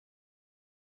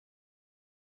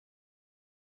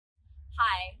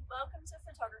Hi, welcome to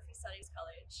Photography Studies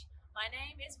College. My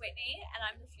name is Whitney and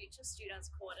I'm the Future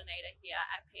Students Coordinator here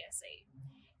at PSC.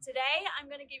 Today I'm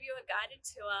going to give you a guided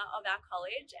tour of our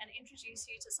college and introduce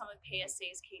you to some of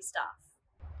PSC's key staff.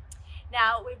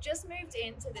 Now, we've just moved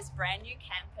into this brand new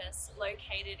campus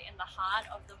located in the heart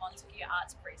of the Montague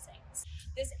Arts Precinct.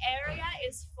 This area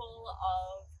is full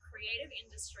of creative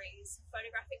industries,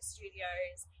 photographic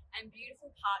studios, and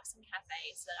beautiful parks and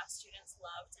cafes that our students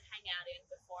love to hang out in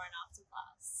before and after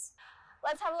class.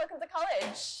 Let's have a look at the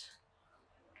college.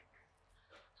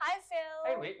 Hi, Phil.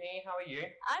 Hey, Whitney, how are you?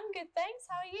 I'm good, thanks.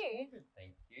 How are you? Good,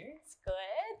 thank you. It's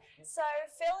good. So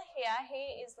Phil here,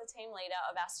 he is the team leader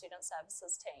of our student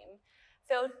services team.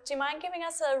 Phil, do you mind giving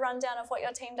us a rundown of what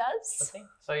your team does? Okay.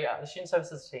 So yeah, the student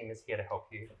services team is here to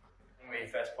help you in the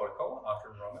first protocol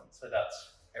after enrollment. So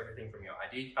that's everything from your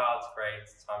ID cards,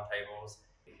 grades, timetables.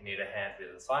 If you need a hand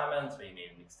with assignments or you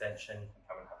need an extension, you can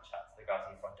come and have a chat to the guys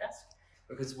on the front desk.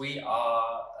 Because we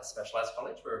are a specialised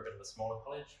college, we're a bit of a smaller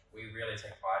college, we really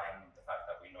take pride in the fact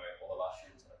that we know all of our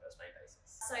students on a first name basis.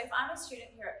 So if I'm a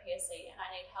student here at PSC and I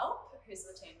need help, who's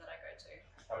the team that I go to?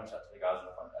 Come and chat to the guys on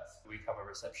the front desk. We cover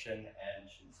reception and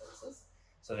student services.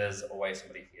 So there's always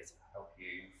somebody here to help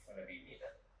you whenever you need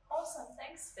it. Awesome,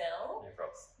 thanks Phil. No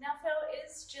problems. Now Phil,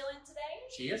 is Jill in today?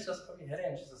 She is, just put your head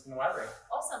in, she's just in the library.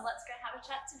 Awesome, let's go have a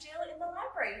chat to Jill in the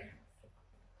library.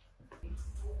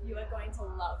 You are going to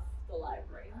love the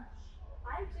library.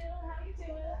 Hi Jill, how are you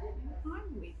doing? Hi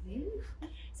Whitney.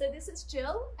 So this is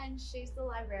Jill and she's the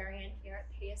librarian here at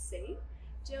PSC.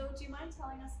 Jill, do you mind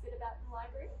telling us a bit about the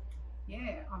library?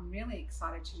 Yeah, I'm really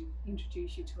excited to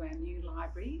introduce you to our new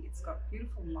library. It's got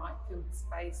beautiful light-filled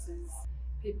spaces.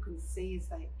 People can see as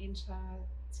they enter.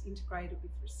 It's integrated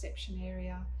with the reception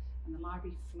area and the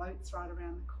library floats right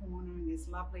around the corner, and there's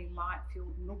lovely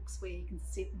light-filled nooks where you can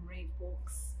sit and read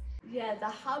books. Yeah, the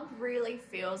hub really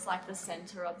feels like the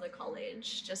centre of the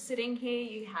college. Just sitting here,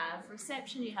 you have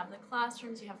reception, you have the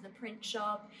classrooms, you have the print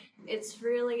shop. It's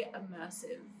really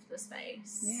immersive, the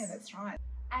space. Yeah, that's right.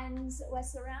 And we're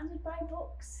surrounded by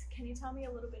books. Can you tell me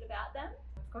a little bit about them?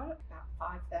 We've got about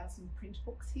 5,000 print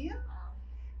books here. Wow.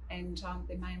 And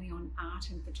they're mainly on art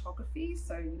and photography,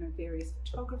 so various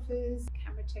photographers,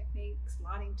 camera techniques,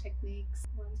 lighting techniques.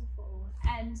 Wonderful.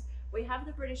 And we have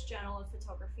the British Journal of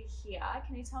Photography here.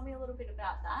 Can you tell me a little bit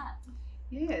about that?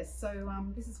 Yes, so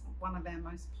this is one of our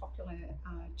most popular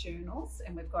journals,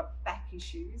 and we've got back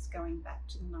issues going back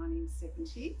to the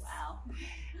 1970s. Wow.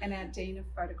 And our Dean of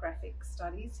Photographic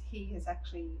Studies, he is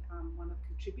actually one of the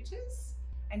contributors,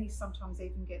 and he sometimes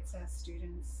even gets our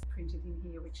students printed in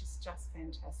here, which is just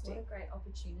fantastic. What a great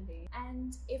opportunity.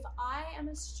 And if I am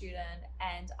a student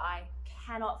and I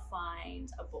cannot find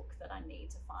a book that I need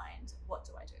to find, what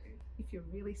do I do? If you're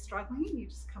really struggling, you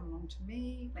just come along to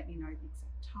me, let me know the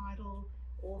exact title,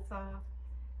 author.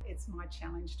 It's my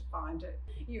challenge to find it.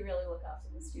 You really look after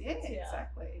the students. Yeah,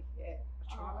 exactly. Yeah,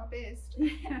 I try my best.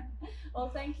 Well,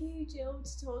 thank you, Jill,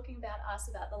 for talking about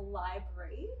the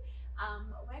library.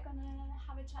 We're going to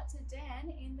have a chat to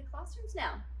Dan in the classrooms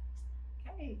now.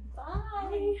 Okay.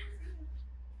 Bye.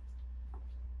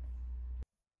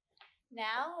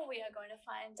 Now we are going to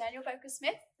find Daniel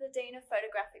Boker-Smith, the Dean of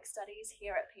Photographic Studies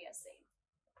here at PSC.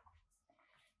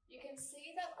 You can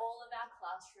see that all of our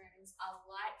classrooms are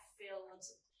light-filled,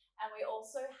 and we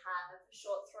also have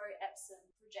short-throw Epson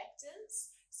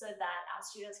projectors so that our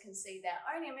students can see their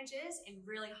own images in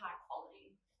really high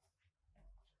quality.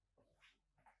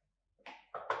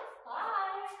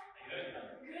 Hi! Good.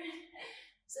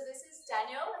 So this is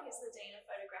Daniel, he's the Dean of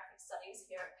Photographic Studies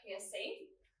here at PSC.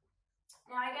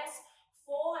 Now I guess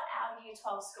for our Year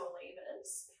 12 school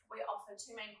leavers, we offer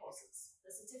two main courses,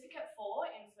 the Certificate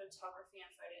 4 in Photography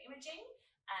and Photo Imaging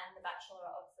and the Bachelor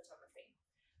of Photography.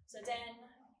 So Dan,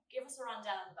 give us a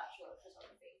rundown of the Bachelor of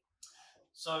Photography.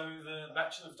 So the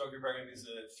Bachelor of Photography program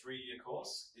is a 3-year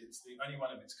course. It's the only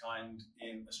one of its kind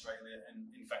in Australia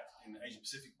and in fact in the Asia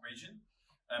Pacific region.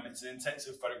 It's an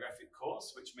intensive photographic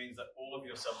course, which means that all of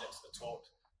your subjects are taught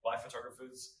by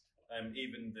photographers.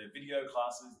 Even the video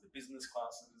classes, the business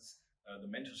classes,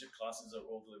 the mentorship classes are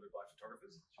all delivered by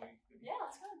photographers. Yeah,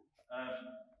 that's good.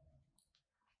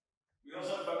 We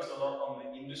also focus a lot on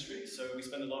the industry, so we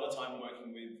spend a lot of time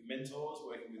working with mentors,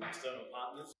 working with external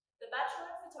partners. The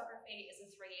Bachelor of Photography is a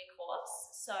 3-year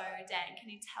course, so Dan, can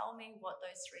you tell me what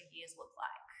those 3 years look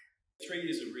like? 3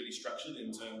 years are really structured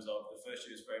in terms of the first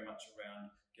year is very much around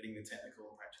getting the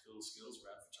technical and practical skills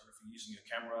around photography, using a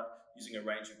camera, using a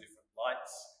range of different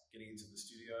lights, getting into the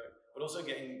studio, but also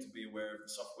getting to be aware of the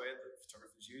software that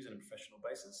photographers use on a professional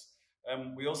basis.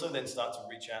 We also then start to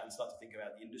reach out and start to think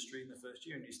about the industry in the first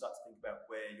year, and you start to think about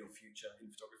where your future in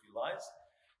photography lies.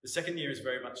 The second year is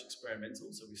very much experimental,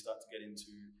 so we start to get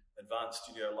into advanced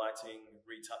studio lighting,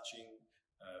 retouching,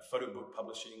 photo book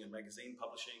publishing and magazine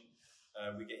publishing.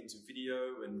 We get into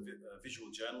video and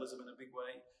visual journalism in a big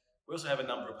way. We also have a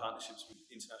number of partnerships with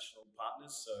international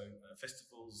partners, so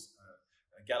festivals,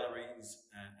 galleries,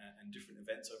 and different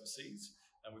events overseas.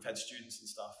 And we've had students and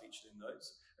staff featured in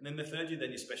those. And then the third year,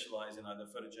 then you specialise in either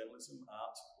photojournalism,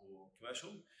 art, or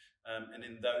commercial. And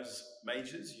in those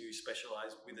majors, you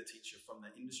specialise with a teacher from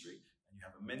that industry, and you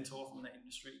have a mentor from that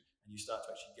industry, and you start to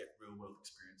actually get real-world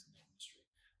experience in the industry.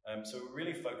 So we're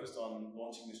really focused on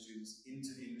launching the students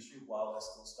into the industry while they're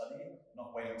still studying,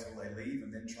 not waiting until they leave and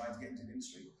then trying to get into the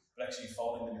industry, but actually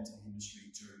folding them into the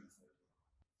industry during the third year.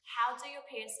 How do your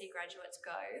PSC graduates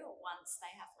go once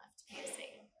they have left PSC?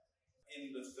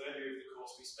 In the third year of the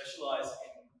course, we specialise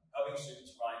in helping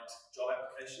students write job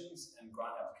applications and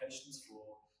grant applications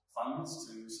for funds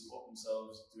to support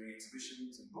themselves doing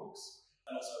exhibitions and books,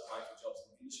 and also applying for jobs in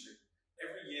the industry.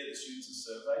 Every year, the students are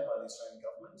surveyed by the Australian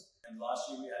government, and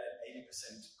last year we had an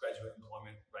 80% graduate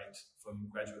employment rate from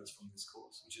graduates from this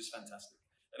course, which is fantastic.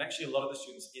 And actually, a lot of the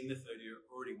students in the third year are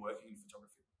already working in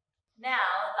photography.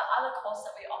 Now, the other course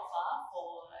that we offer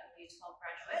for Year 12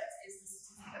 graduates is the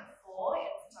Certificate 4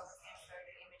 in Photography and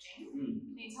Photo Imaging.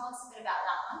 Can you tell us a bit about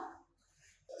that one?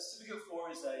 The Certificate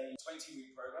 4 is a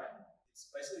 20-week program. It's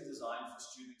basically designed for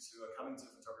students who are coming to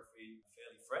photography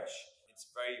fairly fresh. It's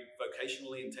very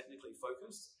vocationally and technically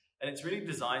focused, and it's really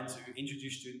designed to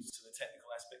introduce students to the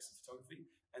technical aspects of photography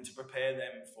and to prepare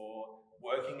them for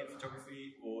working in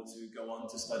photography or to go on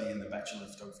to study in the Bachelor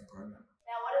of Photography program.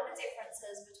 Now, what are the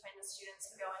differences between the students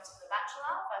who go into the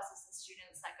Bachelor versus the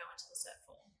students that go into the Cert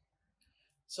 4?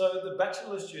 So the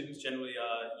Bachelor students generally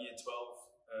are Year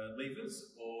 12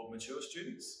 leavers or mature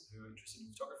students who are interested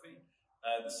in photography.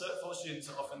 The Cert 4 students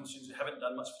are often students who haven't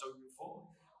done much photography before,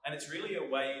 and it's really a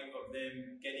way of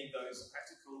them getting those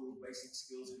practical basic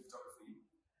skills in photography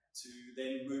to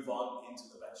then move on into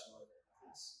the Bachelor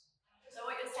course. So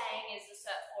what you're saying is the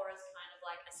Cert 4 is kind of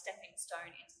like a stepping stone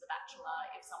into the Bachelor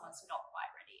if someone's not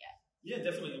quite ready yet. Yeah,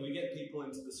 definitely. And we get people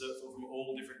into the Cert 4 from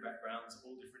all different backgrounds,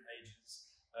 all different ages.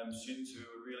 Students who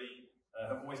are really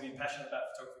have always been passionate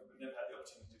about photography but never had the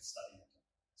opportunity to study it.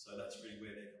 So that's really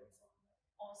where they're coming from.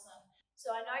 Awesome.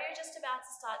 So I know you're just about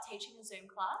to start teaching a Zoom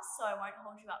class, so I won't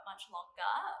hold you up much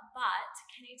longer, but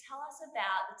can you tell us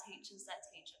about the teachers that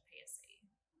teach at PSC?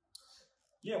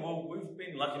 Yeah, well, we've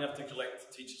been lucky enough to collect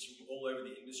teachers from all over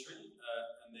the industry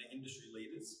and their industry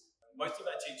leaders. Most of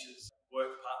our teachers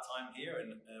work part-time here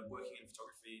and working in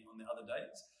photography on the other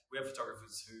days. We have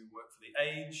photographers who work for The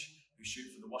Age, who shoot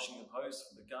for the Washington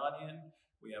Post, for The Guardian.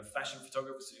 We have fashion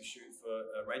photographers who shoot for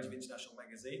a range of international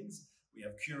magazines. We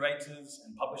have curators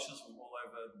and publishers from all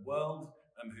over the world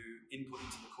who input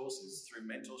into the courses through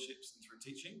mentorships and through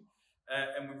teaching.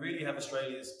 And we really have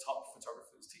Australia's top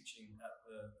photographers teaching at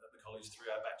the college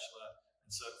through our Bachelor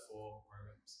and Cert 4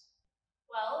 programs.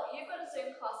 Well, you've got a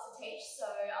Zoom class to teach, so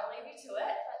I'll leave you to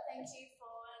it, but thank you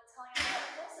for telling us about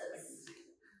the courses.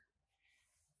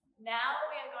 Now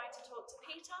we are going to talk to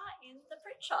Peter in the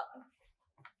print shop.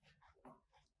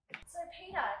 So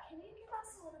Peter, can you give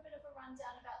us a little bit of a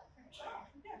rundown about the print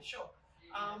shop? Yeah, sure.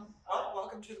 Well,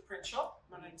 welcome to the print shop.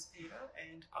 My name's Peter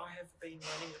and I have been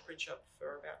running the print shop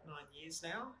for about 9 years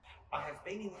now. I have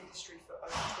been in the industry for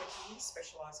over 20 years,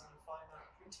 specialising in fine art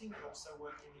printing and also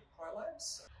working in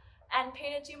ProLabs. And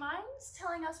Peter, do you mind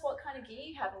telling us what kind of gear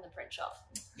you have in the print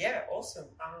shop? Yeah, awesome.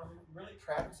 I'm really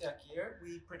proud of our gear.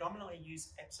 We predominantly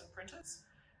use Epson printers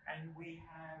and we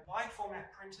have wide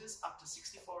format printers up to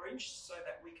 64 inch so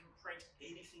that we can print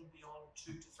anything beyond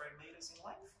 2 to 3 metres in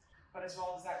length. But as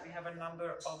well as that, we have a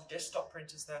number of desktop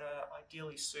printers that are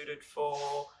ideally suited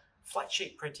for flat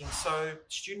sheet printing. So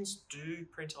students do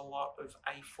print a lot of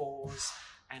A4s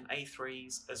and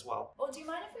A3s as well. Well, do you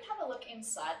mind if we have a look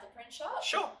inside the print shop?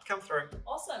 Sure, come through.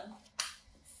 Awesome.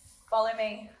 Follow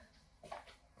me.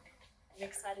 I'm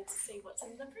excited to see what's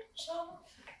in the print shop.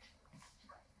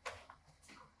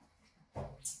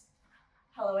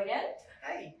 Hello again.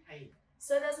 Hey.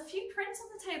 So there's a few prints on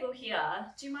the table here.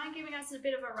 Do you mind giving us a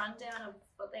bit of a rundown of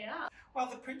what they are? Well,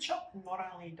 the print shop not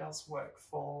only does work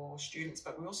for students,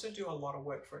 but we also do a lot of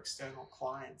work for external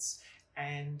clients.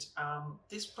 And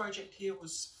this project here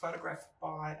was photographed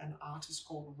by an artist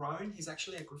called Roan. He's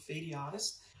actually a graffiti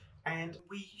artist. And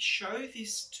we show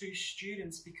this to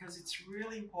students because it's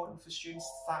really important for students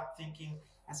to start thinking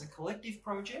as a collective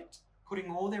project,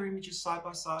 putting all their images side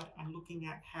by side and looking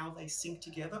at how they sync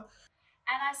together.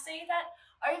 And I see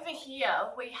that over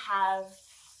here we have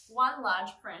one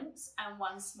large print and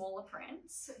one smaller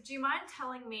print. Do you mind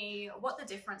telling me what the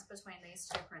difference between these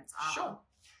two prints are? Sure.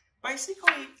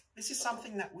 Basically, this is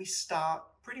something that we start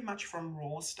pretty much from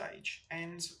raw stage,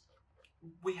 and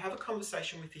we have a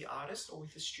conversation with the artist or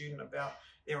with the student about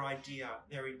their idea,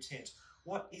 their intent.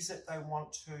 What is it they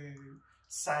want to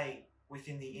say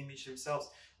within the image themselves?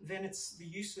 Then it's the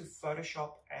use of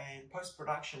Photoshop and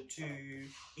post-production to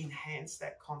enhance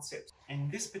that concept. In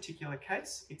this particular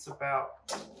case, it's about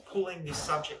pulling this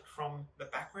subject from the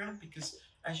background, because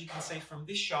as you can see from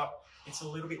this shot, it's a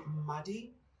little bit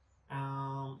muddy.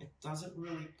 It doesn't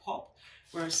really pop.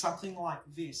 Whereas something like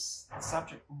this, the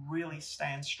subject really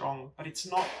stands strong, but it's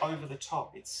not over the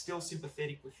top. It's still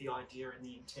sympathetic with the idea and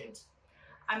the intent.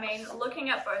 I mean, looking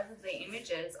at both of the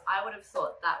images, I would have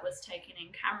thought that was taken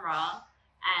in camera,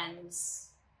 and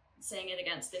seeing it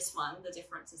against this one, the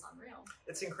difference is unreal.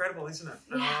 It's incredible, isn't it?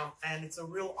 Yeah. And it's a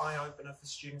real eye-opener for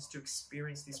students to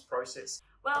experience this process.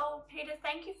 Well, Peter,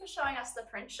 thank you for showing us the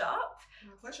print shop.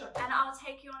 My pleasure. And I'll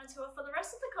take you on a tour for the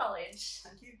rest of the college.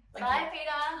 Thank you. Bye,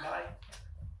 Peter. Bye.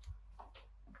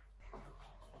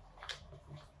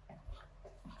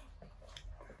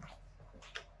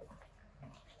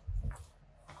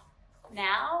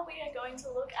 Now we are going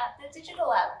to look at the digital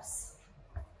labs.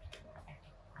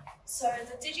 So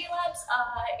the DigiLabs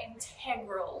are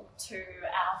integral to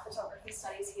our photography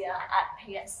studies here at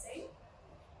PSC.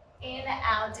 In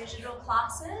our digital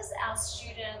classes, our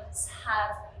students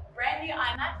have brand new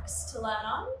iMacs to learn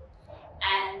on,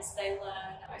 and they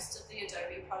learn most of the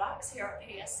Adobe products here at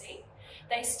PSC.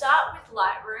 They start with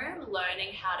Lightroom,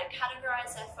 learning how to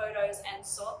categorize their photos and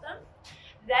sort them.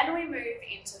 Then we move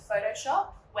into Photoshop,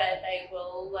 where they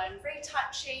will learn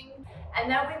retouching, and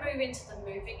then we move into the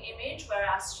moving image, where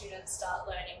our students start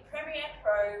learning Premiere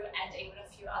Pro and even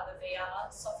a few other VR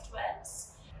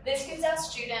softwares. This gives our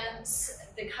students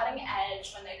the cutting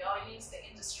edge when they go into the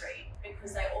industry,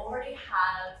 because they already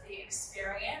have the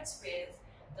experience with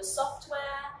the software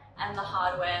and the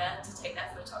hardware to take their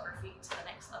photography to the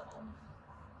next level.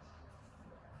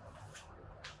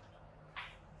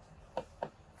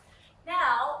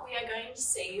 Now we are going to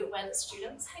see where the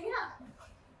students hang out.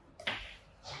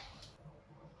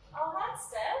 Oh, hi,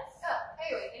 Steph. Oh,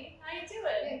 hey, Whitney. How you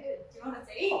doing? Yeah, good. Do you want to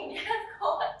see? Yeah, of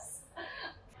course.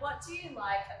 What do you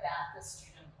like about the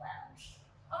student lounge?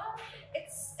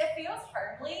 It feels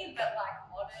homely, but like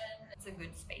modern. It's a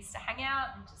good space to hang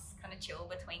out and just kind of chill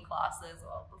between classes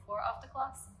or before or after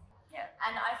class. Yeah,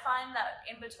 and I find that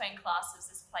in between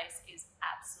classes, this place is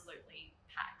absolutely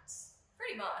packed.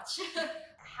 Pretty much.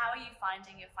 How are you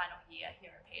finding your final year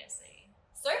here at PSC?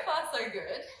 So far, so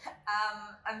good.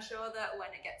 I'm sure that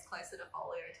when it gets closer to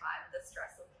folio time, the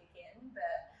stress will kick in,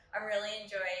 but I'm really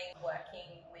enjoying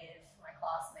working with my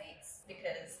classmates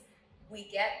because we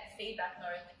get feedback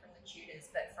not only from the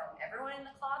tutors, but from everyone in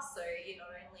the class. So you're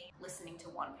not only listening to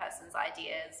one person's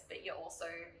ideas, but you're also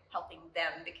helping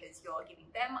them because you're giving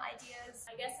them ideas.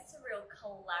 I guess it's a real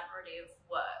collaborative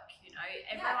work, you know,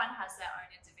 everyone has their own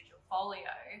individual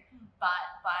folio,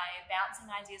 but by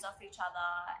bouncing ideas off each other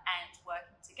and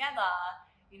working together,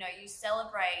 you know, you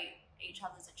celebrate each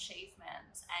other's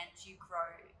achievements and you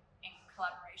grow in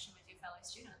collaboration with your fellow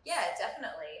students. Yeah,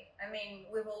 definitely. I mean,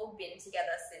 we've all been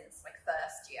together since like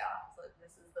first year, so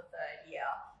this is the third year.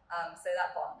 So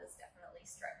that bond has definitely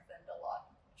strengthened a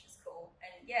lot, which is cool.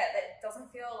 And yeah, that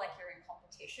doesn't feel like you're in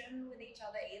competition with each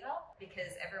other either,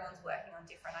 because everyone's working on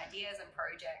different ideas and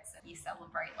projects, and you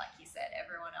celebrate, like you said,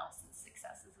 everyone else's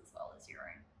successes as well as your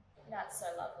own. That's so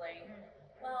lovely.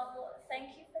 Well,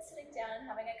 thank you for sitting down and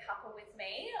having a cuppa with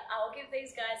me. I'll give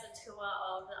these guys a tour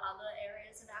of the other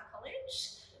areas of our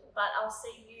college, but I'll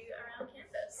see you around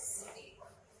campus.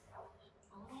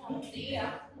 Oh, see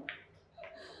ya.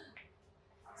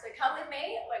 So come with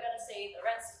me, we're going to see the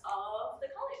rest of the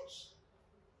college.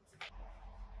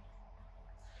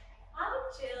 Hi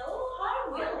Jill, hi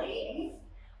Willie.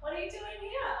 What are you doing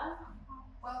here?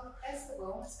 Well, as the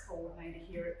wellness coordinator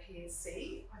here at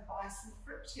PSC, I buy some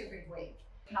fruit every week,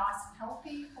 nice and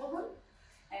healthy for them.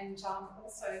 And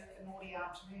also for naughty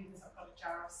afternoons, I've got a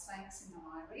jar of snakes in the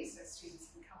library so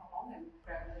students can come along and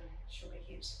grab a little sugar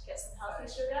hit. Get some healthy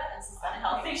sugar and some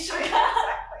unhealthy sugar.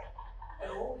 Exactly. It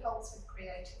all helps with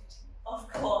creativity. Of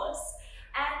course.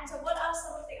 And what are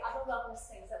some of the other wellness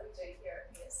things that we do here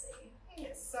at PSC?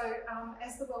 Yes, so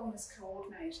as the wellness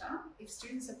coordinator, if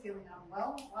students are feeling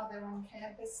unwell while they're on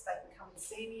campus, they can come and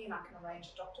see me and I can arrange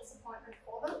a doctor's appointment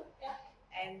for them. Yeah.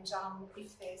 And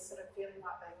if they're sort of feeling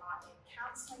like they might need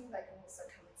counselling, they can also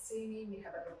come and see me. We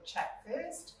have a little chat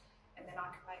first, and then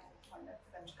I can make an appointment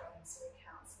for them to go and see a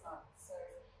counsellor. So,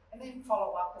 and then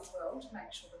follow up as well to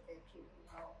make sure that they're keeping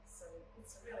well. So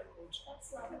it's a really good That's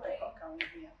thing that lovely. they've got going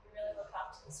here. We really look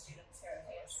after the students here at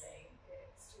PSC. Yeah,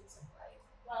 students are great.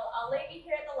 Well, I'll leave you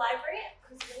here at the library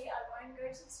because we are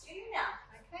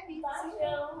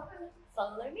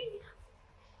Follow me.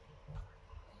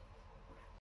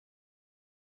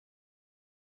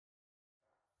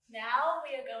 Now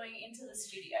we are going into the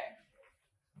studio.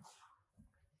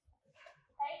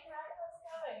 Hey Kat, how's it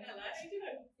going? Hello, how you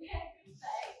doing? Yeah, good,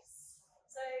 thanks.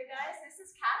 So guys, this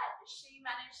is Kat. She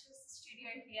manages the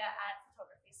studio here at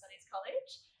Photography Studies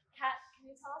College. Kat, can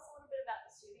you tell us a little bit about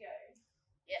the studio?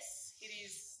 Yes, it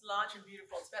is large and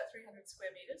beautiful. It's about 300 square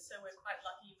metres, so we're quite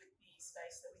lucky with the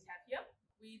space that we have here.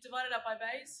 We divide it up by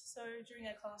bays, so during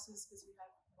our classes, because we have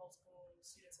multiple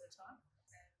students at a time,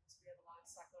 and we have a large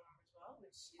cyclorama as well,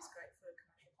 which is great for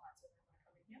commercial clients when they want to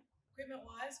come in here.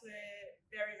 Equipment-wise, we're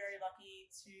very, very lucky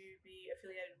to be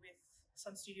affiliated with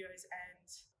Sun Studios and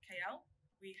KL.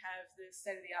 We have the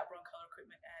state-of-the-art Broncolor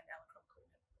equipment and Alacron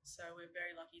equipment, so we're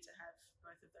very lucky to have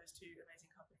both of those two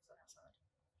amazing companies on our side.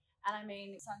 And I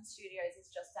mean, Sun Studios is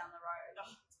just down the road.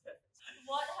 Oh, it's perfect.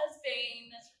 What has been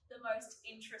the most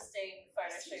interesting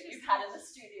photo shoot you've had in the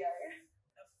studio?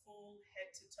 A full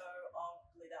head to toe of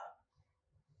glitter.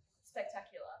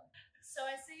 Spectacular. So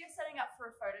I see you're setting up for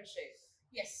a photo shoot.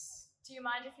 Yes. Do you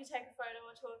mind if you take a photo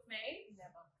or two of me?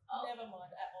 Never. Oh. Never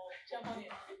mind at all. Jump on in.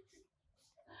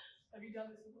 Have you done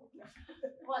this before? No.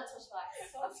 Once or twice.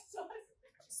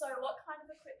 So what kind of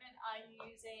equipment are you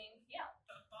using here?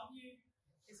 Above you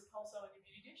is a pulsar with your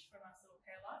beauty dish for a nice little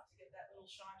pale light to get that little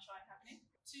shine happening.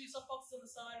 Two softboxes on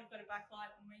the side, we've got a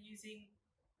backlight, and we're using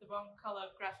the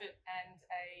Broncolor graphite and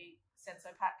a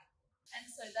sensor pack. And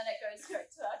so then it goes straight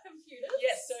to our computers?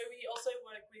 Yes, so we also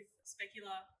work with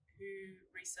Specular, who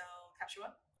resell Capture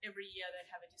One. Every year they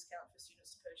have a discount for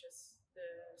students to purchase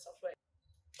the software.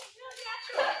 Sorry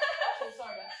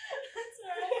about that. That's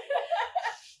alright.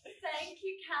 Thank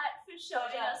you, Kat, for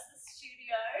showing us the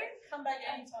studio. Come back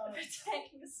And anytime. for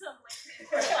taking some pictures.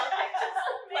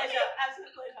 Pleasure,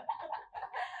 absolute pleasure.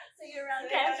 See you around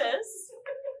See you. campus.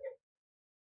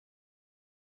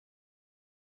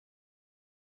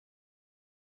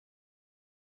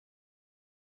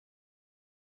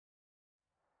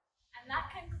 And that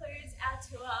concludes our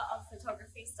tour of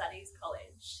Photography Studies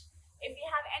College. If you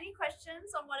have any questions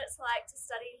on what it's like to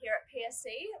study here at PSC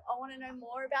or want to know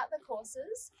more about the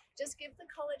courses, just give the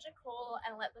college a call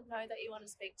and let them know that you want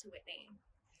to speak to Whitney.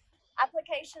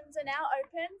 Applications are now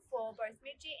open for both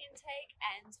mid-year intake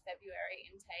and February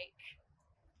intake.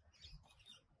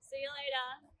 See you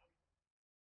later.